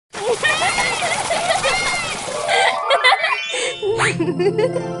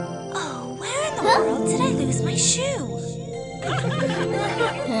Oh, where in the world did I lose my shoe?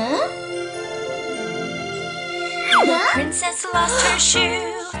 The princess lost her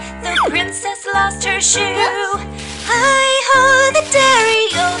shoe. The princess lost her shoe. Hi-ho, the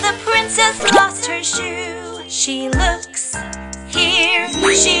derry-o, the princess lost her shoe. She looks here,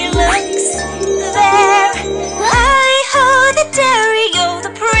 she looks there. Hi-ho, the derry-o, the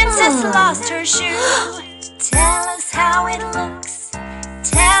princess lost her shoe. Tell us how it looks,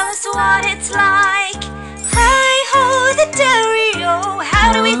 tell us what it's like. Hi-ho, the derry-o,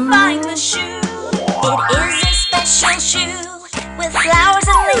 how do we find the shoe? It is a special shoe with flowers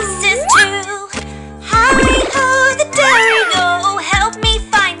and laces too. Hi-ho, the derry-o, help me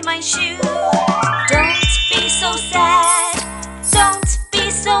find my shoe. Don't be so sad, don't be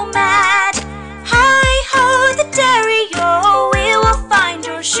so mad. Hi-ho, the derry-o, we will find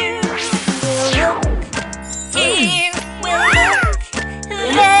your shoe. We'll look here, we'll look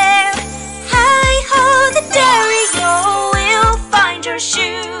there. Hi-ho, the derry-o, we'll find your shoe.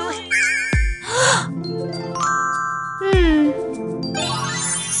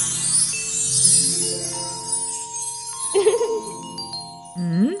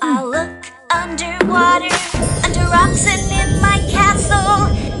 I'll look underwater, under rocks and in my castle.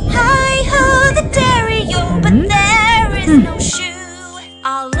 Hi-ho, the derry-o, but there is no shoe.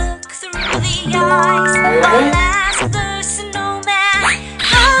 I'll look through the eyes, I'll ask the snowman.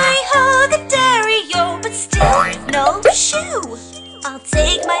 Hi-ho, the derry-o, but still no shoe. I'll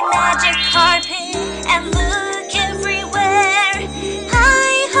take my magic carpet and look everywhere.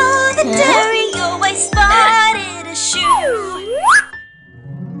 Hi-ho, the derry-o, I spotted a shoe.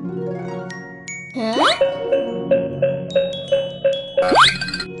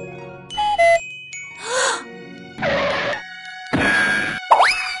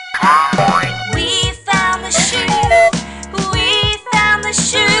 We found the shoe, we found the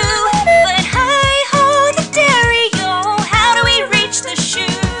shoe. But hi-ho, the derry-o, how do we reach the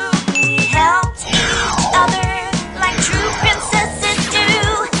shoe? We helped each other like true princesses do.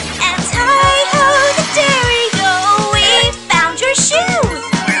 And hi-ho, the derry-o, we found your shoe.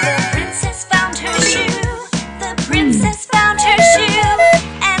 The princess found her shoe, the princess found her shoe.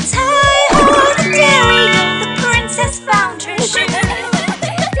 And hi-ho, the derry-o, the princess found her shoe.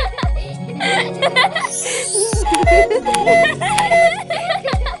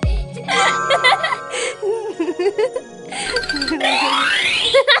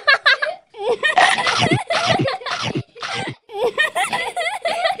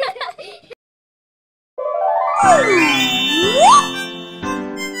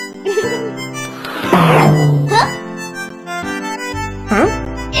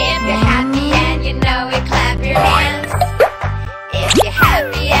 If you're happy and you know it, clap your hands. If you're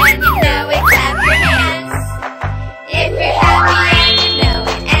happy and you know it, clap your hands. If you're happy and you know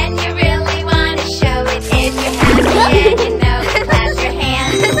it, and you really want to show it. If you're happy and you know it, clap your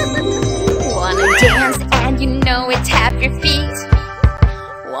hands. Wanna dance and you know it, tap your feet.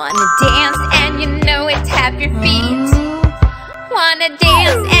 Wanna dance and you know it, tap your feet. Wanna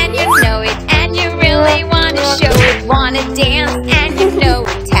dance and you know it, and you really want to show it. Wanna dance and you know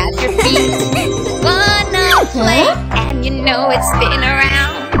it, tap your feet. Wanna play and you know it, spin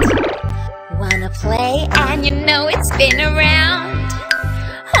around. Wanna play and you know it, spin around.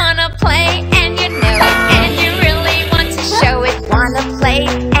 Wanna play and you know it, and you really want to show it. Wanna play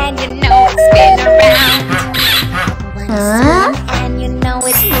and you know it, spin around. Wanna swim and you know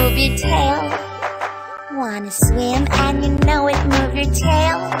it, move your tail. Wanna swim and you know it, move your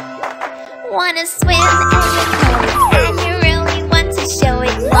tail. Wanna swim and you know it, and you really want to show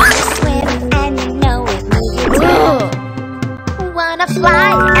it. Wanna swim and you know it, move your tail. Wanna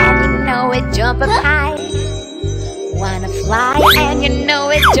fly and you know it, jump up high. Wanna fly and you know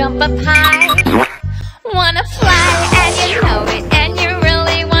it, jump up high. Wanna fly and you know it, and you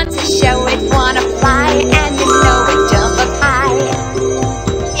really want to show it. Wanna fly and you know it, jump up high.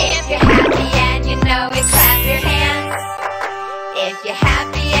 If you're happy and you know it, clap your hands. If you're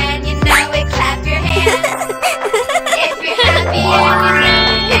happy and you know it, clap your hands. If you're happy and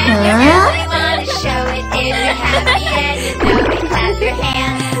you know it, and you really want to show it. If you're happy and you know it, clap your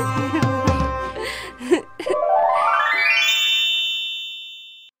hands.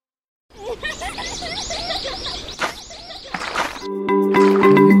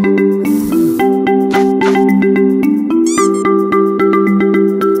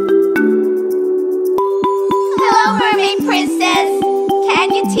 Hello, mermaid princess. Can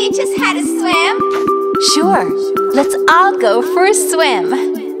you teach us how to swim? Sure, let's all go for a swim.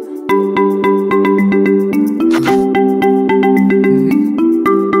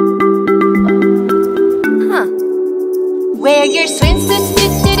 Wear your swim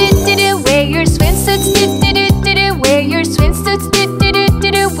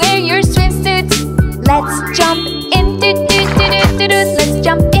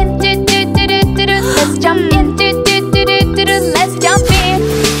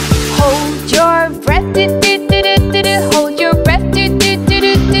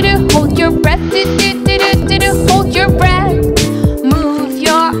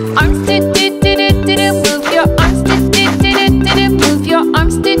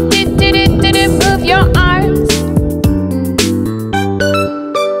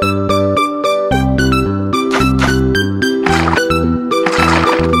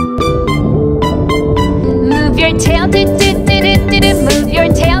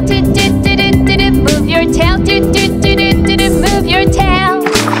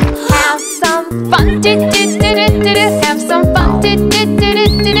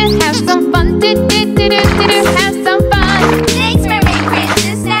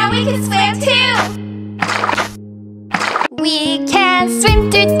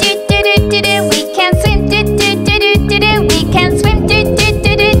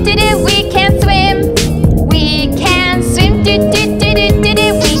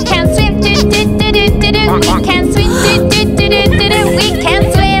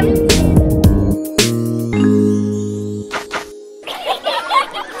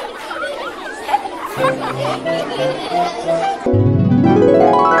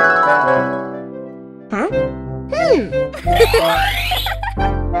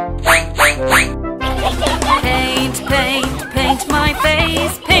Paint, paint, paint my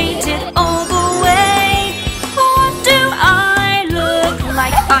face, paint it all the way. What do I look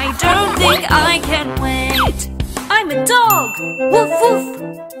like? I don't think I can wait. I'm a dog, woof woof.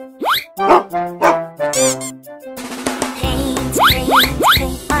 Paint, paint,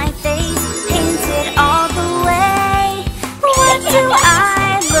 paint my face, paint it all the way. What do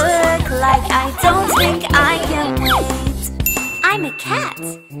I look like? I don't think I can wait. I'm a cat.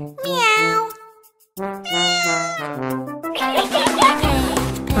 Meow. Paint,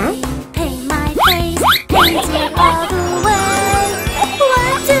 paint, paint my face, paint it all the way.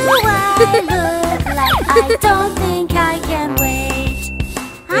 What do I look like? I don't think I can wait.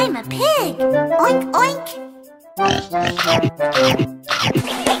 I'm a pig. Oink, oink.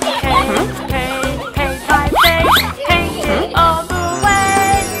 Paint, paint, paint my face, paint it all the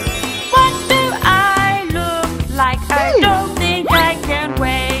way. What do I look like? I don't think I can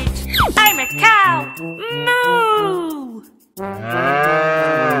wait. I'm a cow, moo!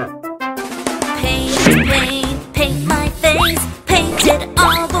 Paint, paint, paint my face, paint it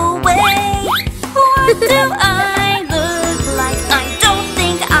all the way. What do I look like? I don't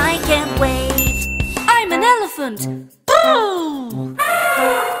think I can wait. I'm an elephant, boo!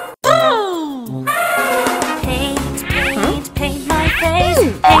 Boo! Paint, paint, paint my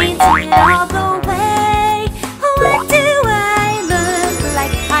face, paint it all the way. What do I look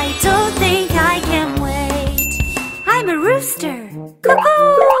like? I don't think I can wait. I'm a rooster,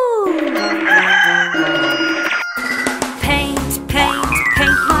 cuckoo! Paint, paint,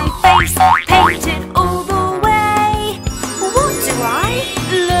 paint my face, paint it all the way. What do I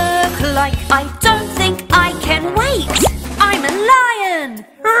Look like? I don't think I can wait. I'm a lion!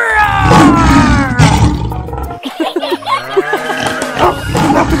 Roar!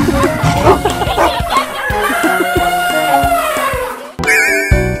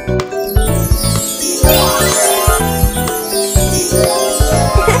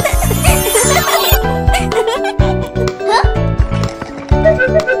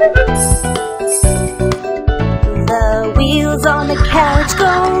 The wheels on the carriage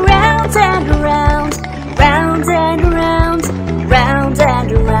go round and round, round and round, round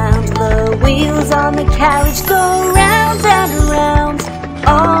and round. The wheels on the carriage go round and round,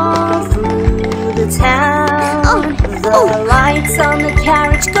 all through the town. The lights on the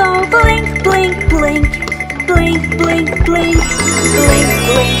carriage go blink, blink, blink, blink, blink, blink, blink, blink,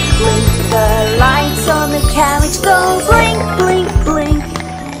 blink. The lights on the carriage go blink, blink, blink,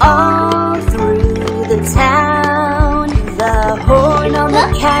 all through the town. The horn on the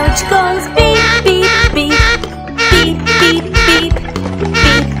carriage goes beep, beep, beep, beep, beep, beep, beep, beep,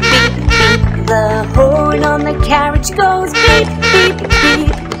 beep. The horn on the carriage goes beep, beep, beep,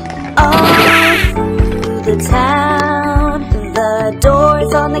 all through the town. The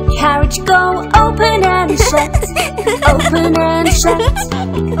doors on the carriage go open and shut, open and shut,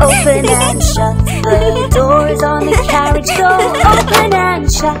 open and shut. The doors on the carriage go open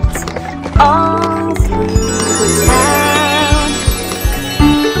and shut, all through the town.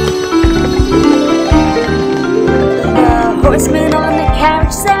 The horseman on the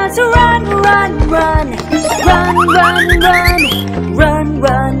carriage says, run, run, run, run, run, run, run,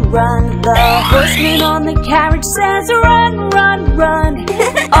 run, run. The horseman on the carriage says, run, run, run,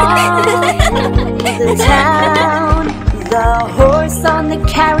 all through the town. The horse on the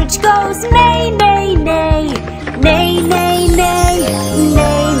carriage goes neigh, neigh, neigh, neigh, neigh, neigh,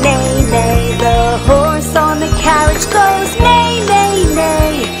 neigh, neigh, neigh. The horse on the carriage goes neigh, neigh,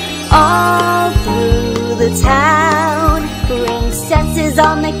 neigh, all through the town. Princesses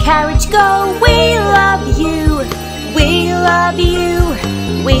on the carriage go, we love you, we love you,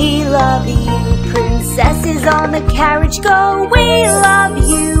 we love you. Princesses on the carriage go, we love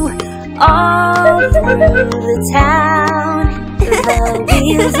you, all through the town. The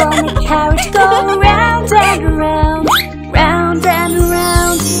wheels on the carriage go round and round, round and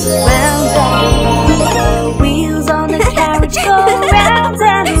round, round and round. The wheels on the carriage go round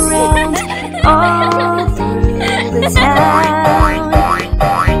and round, all through the town.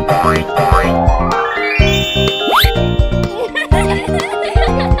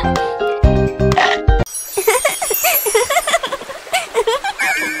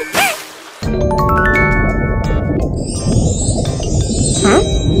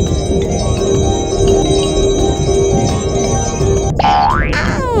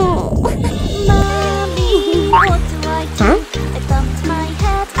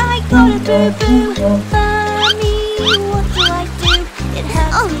 Boo-boo, Mommy, what do I do? It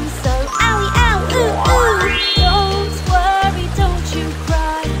hurts me so. Owie, ow, ooh,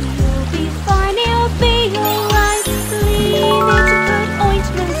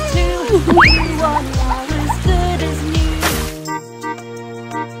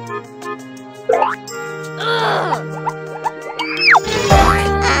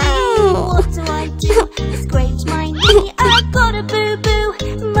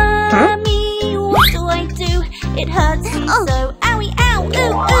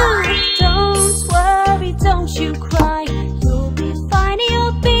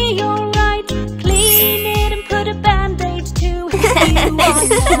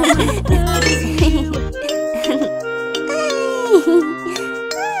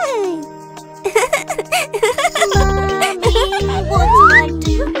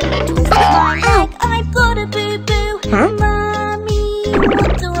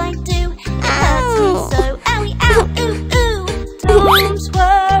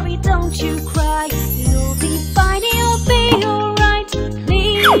 worry, don't you cry. You'll be fine, you'll be alright.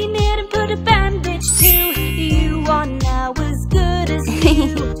 Clean it and put a bandage too. You are now as good as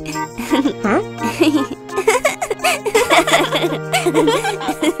new.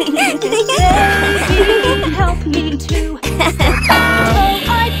 Baby, help me too. Oh,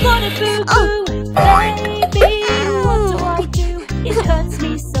 I've got a boo-boo. Baby, what do? It hurts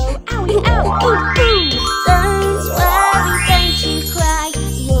me so. Owie, ow, ooh, ooh. Don't worry, don't you cry.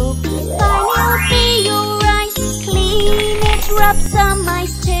 You'll be fine, you'll be alright. Clean it, rub some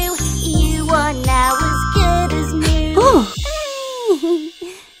ice too. You are now as good as new.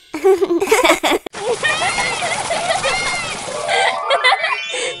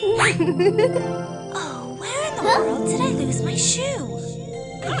 Oh, where in the world did I lose my shoe?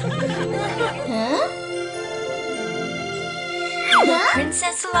 The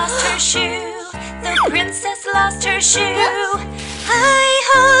princess lost her shoe. The princess lost her shoe.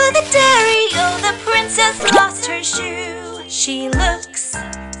 Hi-ho, the derry-o, the princess lost her shoe. She looks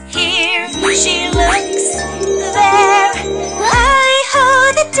here, she looks there.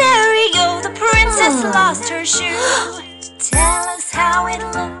 Hi-ho, the derry-o, the princess lost her shoe. Tell us how it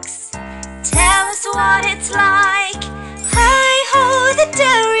looks, tell us what it's like. Hi-ho, the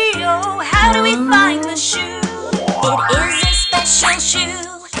derry-o, how do we find the shoe? It is a special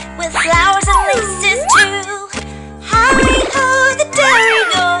shoe with flowers and laces too. Hi-ho, the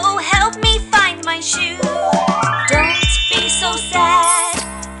derry-o, help me find my shoe. Don't be so sad,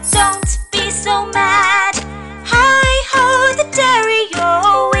 don't be so mad. Hi-ho, the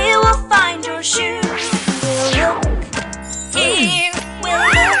derry-o, we will find your shoe. We'll look here, we'll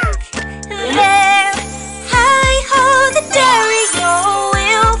look there. Hi-ho, the derry-o,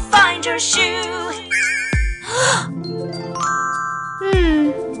 we'll find your shoe.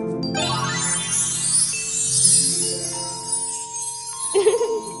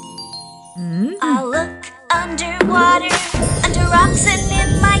 I'll look underwater, under rocks and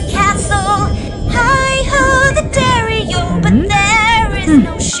in my castle. Hi-ho, the derry-o, but there is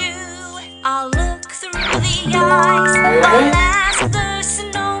no shoe. I'll look through the eyes, I'll ask the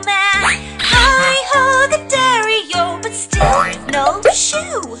snowman. Hi-ho, the derry-o, but still no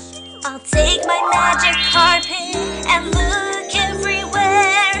shoe. I'll take my magic carpet and look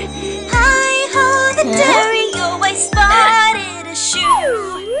everywhere. Hi-ho, the derry-o, I spotted a shoe.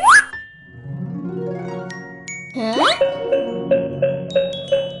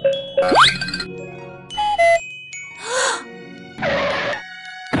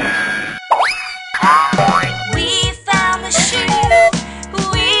 We found the shoe,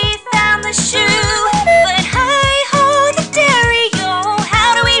 we found the shoe. But hi-ho, the derry-o, how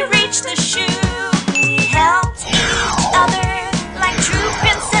do we reach the shoe? We helped each other like true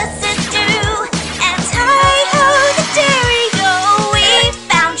princesses do. And hi-ho, the derry-o, we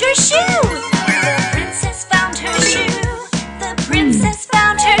found your shoe. The princess found her shoe, the princess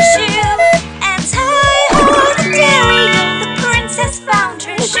found her shoe. And hi-ho, the derry-o, the princess found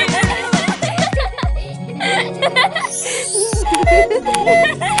her shoe.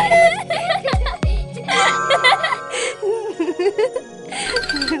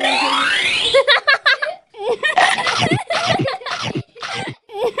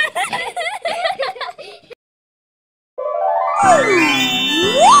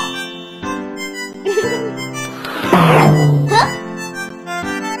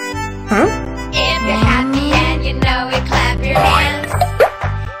 If you're happy and you know it, clap your hands.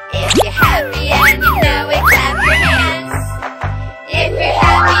 If you're happy and you know it, clap your hands. If you're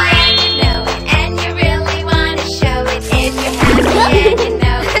happy and you know it, and you really want to show it. If you're happy and you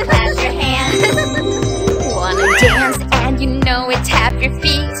know it, clap your hands. Wanna dance and you know it, tap your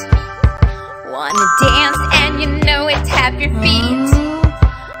feet. Wanna dance and you know it, tap your feet.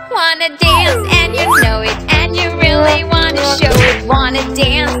 Wanna dance and you know it, and you really want to show it. Wanna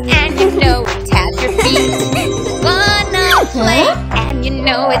dance and you know it, tap your feet. Wanna play and you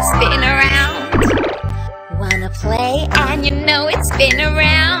know it, spin around. Wanna play and you know it, spin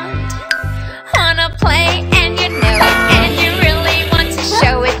around. Wanna play and you know it, and you really want to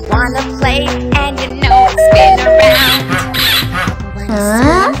show it. Wanna play and you know it, spin around. Wanna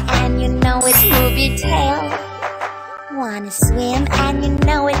swim and you know it, move your tail. Wanna swim and you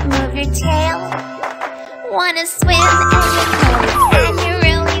know it, move your tail. Wanna swim and you know it, and you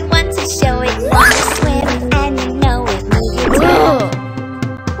really want to show it. Wanna swim and you know it, move your tail.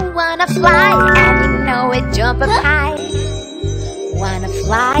 Wanna fly and you know it, jump up high. Wanna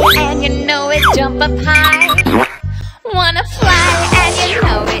fly and you know it, jump up high. Wanna fly and you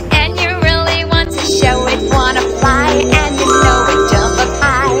know it, and you really want to show it. Wanna fly and you know it, jump up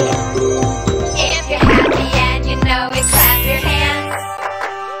high. If you're happy and you know it, clap your hands.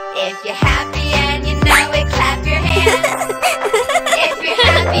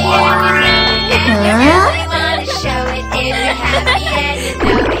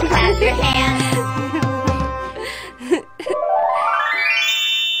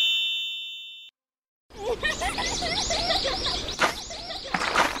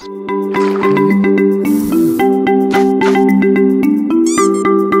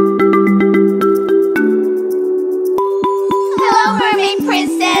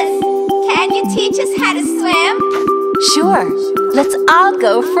 teach us how to swim? Sure, let's all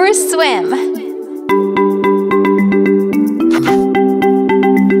go for a swim.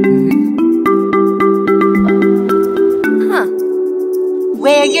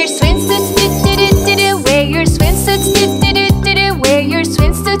 Wear your swimsuits, do-do-do-do-do. Wear your swimsuits, do-do-do-do-do. Wear your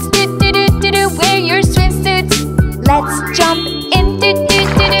swimsuits, do-do-do-do-do. Wear your swimsuits. Let's jump in,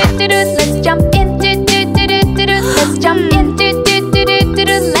 do-do-do-do-do. Let's jump in, do-do-do-do-do. Let's jump in,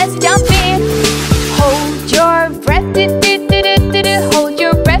 do-do-do-do-do. Let's jump in. Hold your breath, do-do-do-do-do. Hold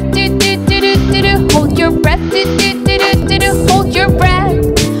your breath, do-do-do-do-do. Hold your breath, do-do-do-do-do. Hold your breath.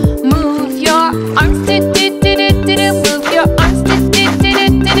 Move your arms, do-do-do-do-do. Move your arms,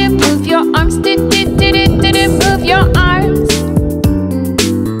 do-do-do-do-do. Move your arms, do-do-do-do-do. Move your arms.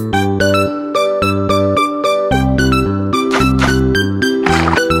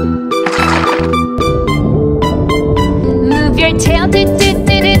 Move your tail,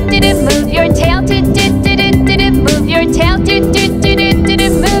 do-do-do-do-do. Move your tail, do-do-do-do-do. Move your tail, do-do-do-do-do.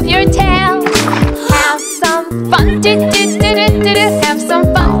 Move your tail. Have some fun, do-do-do-do-do. Have some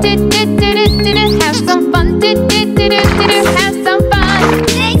fun, do-do-do-do-do. Have some fun, do-do-do-do-do. Have some fun.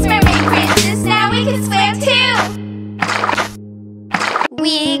 Thanks, Mermaid Princess. Now we can swim too.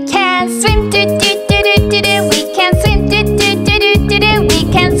 We can swim, do-do-do-do-do. We can swim, do-do-do-do-do. We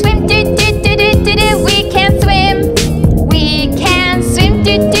can swim, do-do-do-do-do. We can swim. We can swim,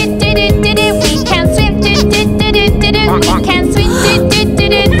 do-do-do-do-do. We can swim, do-do-do-do-do. We can swim,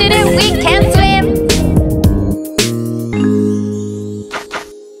 do-do-do-do-do. We can swim.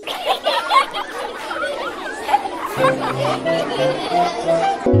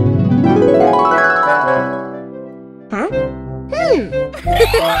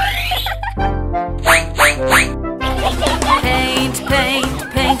 Paint, paint,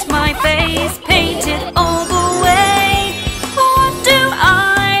 paint my face, paint it all the way. What do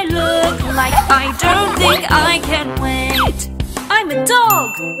I look like? I don't think I can wait. I'm a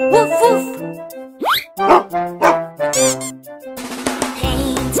dog, woof woof.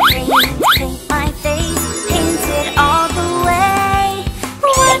 Paint, paint, paint my face, paint it all the way.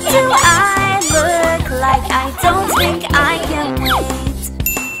 What do I look like? I don't think I can wait.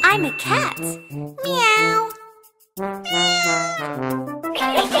 I'm a cat, meow.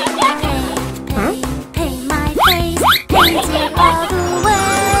 Paint, paint my face, paint it all the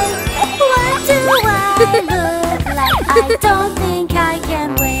way. What do I look like? I don't think I can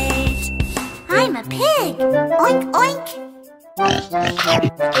wait. I'm a pig, oink oink. Paint,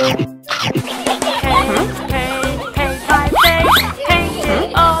 paint, paint my face, paint it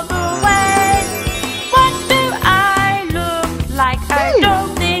all the way. What do I look like? I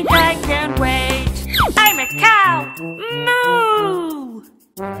don't think I can wait. I'm a cow, moo.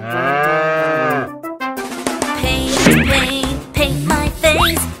 Paint, paint, paint my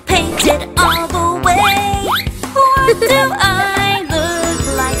face, paint it all the way. What do I look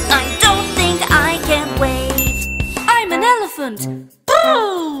like? I don't think I can wait. I'm an elephant,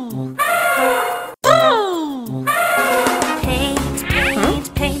 boo. Boo. Paint, paint,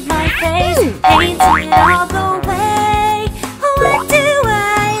 paint my face, paint it all the way. What do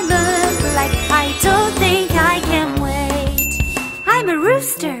I look like? I don't think I can wait. I'm a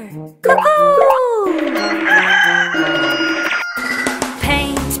rooster, cuckoo.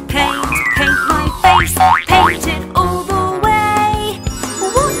 Paint, paint, paint my face, paint it all the way.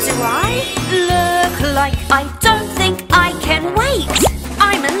 What do I look like? I don't think I can wait.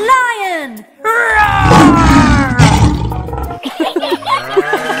 I'm a lion, roar.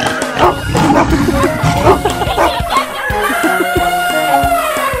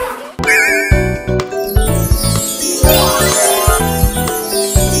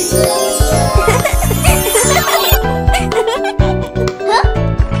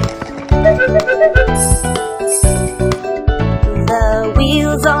 The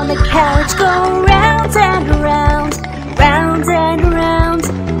wheels on the carriage go round and round, round and round,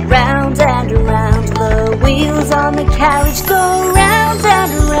 round and round. The wheels on the carriage go round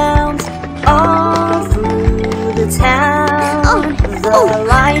and round, all through the town. The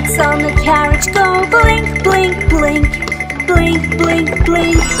lights on the carriage go blink, blink, blink, blink, blink, blink,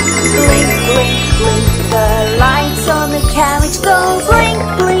 blink, blink, blink. The lights on the carriage go blink,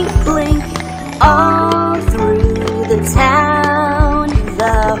 blink, blink, all through the town.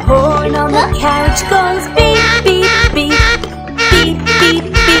 The horn on the carriage goes beep, beep, beep, beep, beep, beep,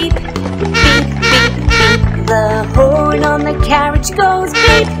 beep, beep, beep. The horn on the carriage goes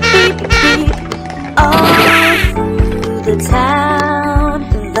beep, beep, beep, all through the town.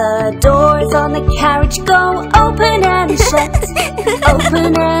 The doors on the carriage go open and shut,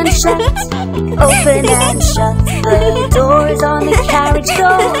 open and shut, open and shut. The doors on the carriage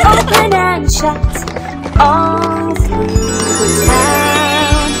go open and and shut all through the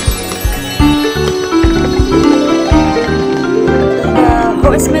town. The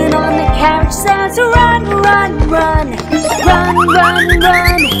horseman on the carriage says, run, run, run, run, run,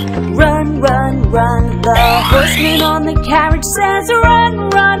 run, run, run, run. The horseman on the carriage says, run,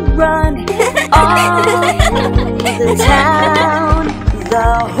 run, run, all through the town.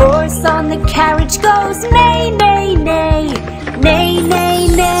 The horse on the carriage goes, neigh, neigh, neigh, neigh, neigh,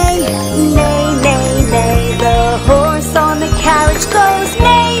 neigh, neigh, neigh, neigh. The horse on the carriage goes,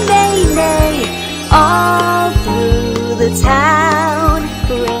 neigh, neigh, neigh, all through the town.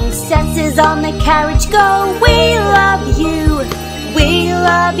 Princesses on the carriage go, we love you, we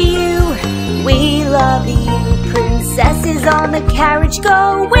love you, we love you. Princesses on the carriage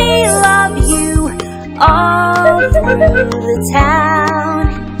go, we love you, all through the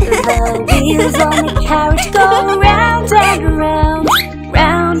town. The wheels on the carriage go round and around,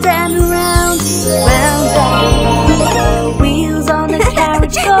 round and around, round and around. The wheels on the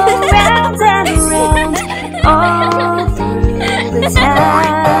carriage go round and around, all through the town.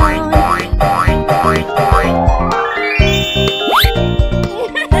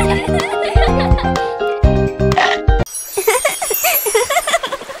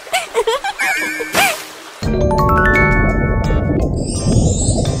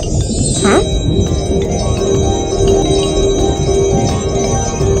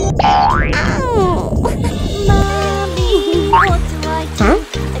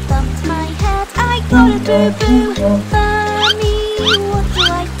 Boo-boo, Mommy, what do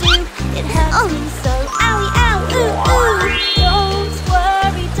I do? It hurts me so, owie, ow, ooh, ooh. Don't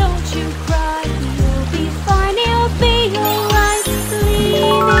worry, don't you cry, you'll be fine, you'll be alright. Lean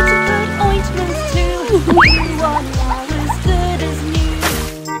in to put ointment too, you are now as good as new.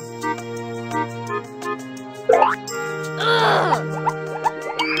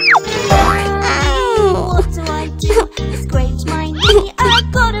 Mommy, what do I do? It scraped my knee, I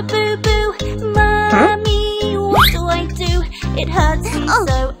got a boo-boo. It hurts me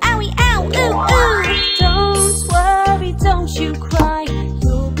so, owie, ow, ooh, ooh. Don't worry, don't you cry,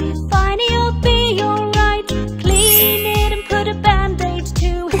 you'll be fine, you'll be alright. Clean it and put a band-aid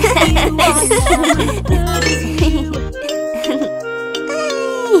too, you are now as good as new.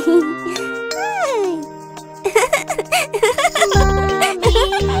 Mommy,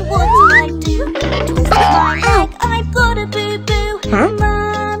 what do I do? Twist my leg, I've got a boo-boo.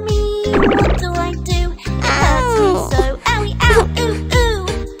 Mommy, what do I do? It hurts me so.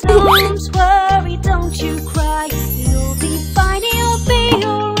 Don't worry, don't you cry, you'll be fine, you'll be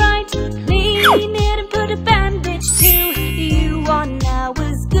alright. Clean it and put a bandage too, you are now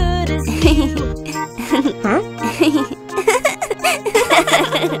as good as new.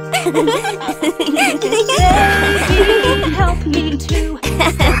 Baby, help me too.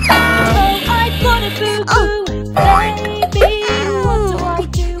 Oh, I've got a boo-boo. Baby, what do I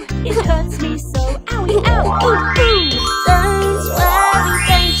do? It hurts me so, owie, ow, ooh, ooh. Don't worry,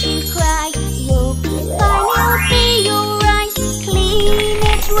 don't you cry, you'll be fine, you'll be alright. Clean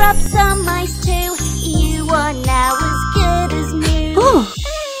it, rub some ice too, you are now as good as new.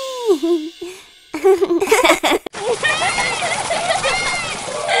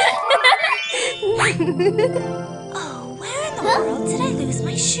 Oh, where in the world did I lose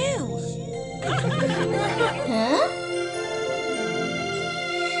my shoe?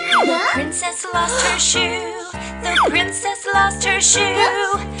 The princess lost her shoe. The princess lost her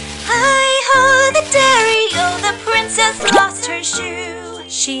shoe. Hi-ho, the derry-o, the princess lost her shoe.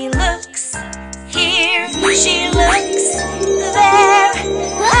 She looks here, she looks there.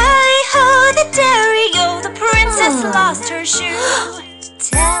 Hi-ho, the derry-o, the princess lost her shoe.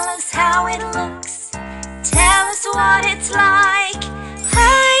 Tell us how it looks, tell us what it's like.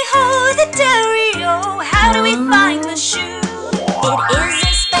 Hi-ho, the derry-o, how do we find the shoe? It is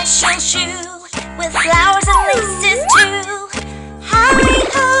a special shoe with flowers and laces too.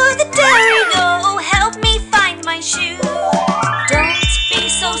 Hi-ho, the derry-o, help me find my shoe. Don't be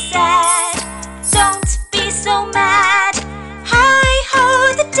so sad, don't be so mad.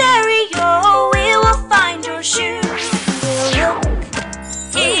 Hi-ho, the derry-o, we will find your shoe. We'll look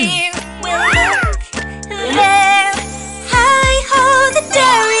here, we'll look there. Hi-ho, the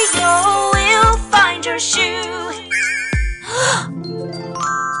derry-o, we'll find your shoe.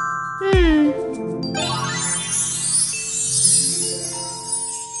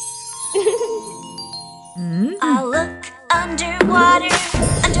 I'll look underwater,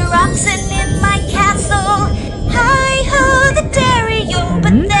 under rocks and in my castle. Hi-ho, the derry-o,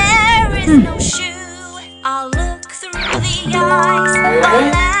 but there is no shoe. I'll look through the eyes,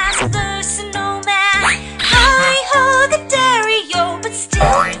 I'll ask the snowman. Hi-ho, the derry-o, but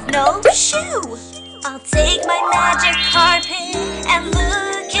still no shoe.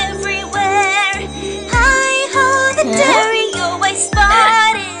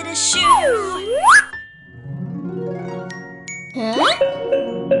 We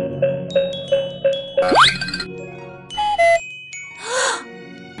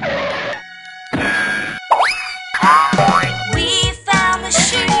found the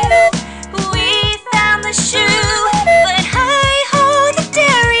shoe, we found the shoe. But hi-ho, the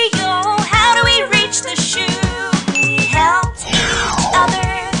derry-o, how do we reach the shoe? We helped each other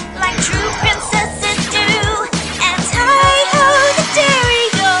like true princesses do. And hi-ho, the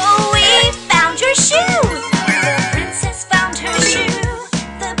derry-o, we found your shoe. The princess found her shoe,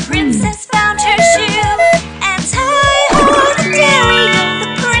 the princess found her shoe. And hi-ho, the derry-o, the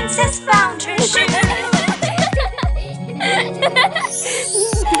princess found her shoe.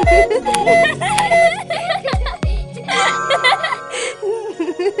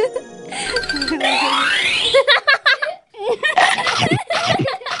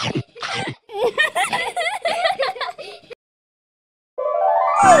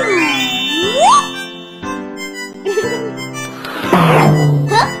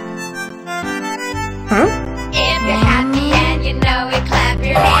 If you're happy and you know it, clap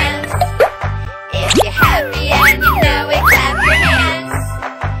your hands. If you're happy and you know it, clap your hands.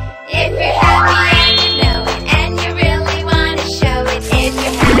 If you're happy and you know it, and you really want to show it. If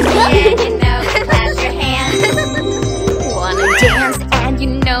you're happy and you know it, clap your hands. Wanna dance and you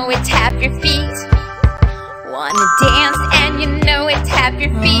know it, tap your feet. Wanna dance and you know it, tap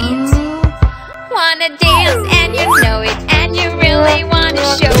your feet. Wanna dance and you know it, and you really wanna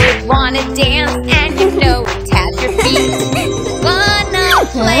show it. Wanna dance and you know it, tap your feet. Wanna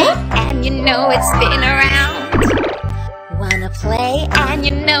play and you know it, spin around. Wanna play and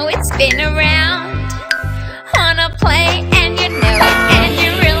you know it, spin around. Wanna play and you know it, and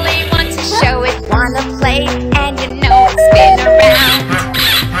you really want to show it. Wanna play and you know it, spin around.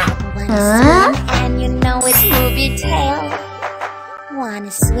 Wanna swim and you know it, move your tail.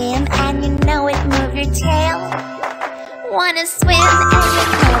 Wanna swim and you know it, move your tail. Wanna swim and you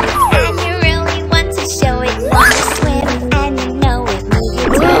know it, and you really want to show it. Wanna swim and you know it, move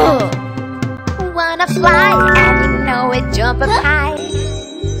your tail. Wanna fly and you know it, jump up high.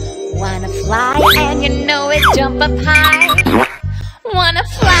 Wanna fly and you know it, jump up high. Wanna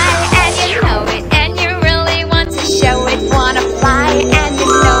fly and you know it,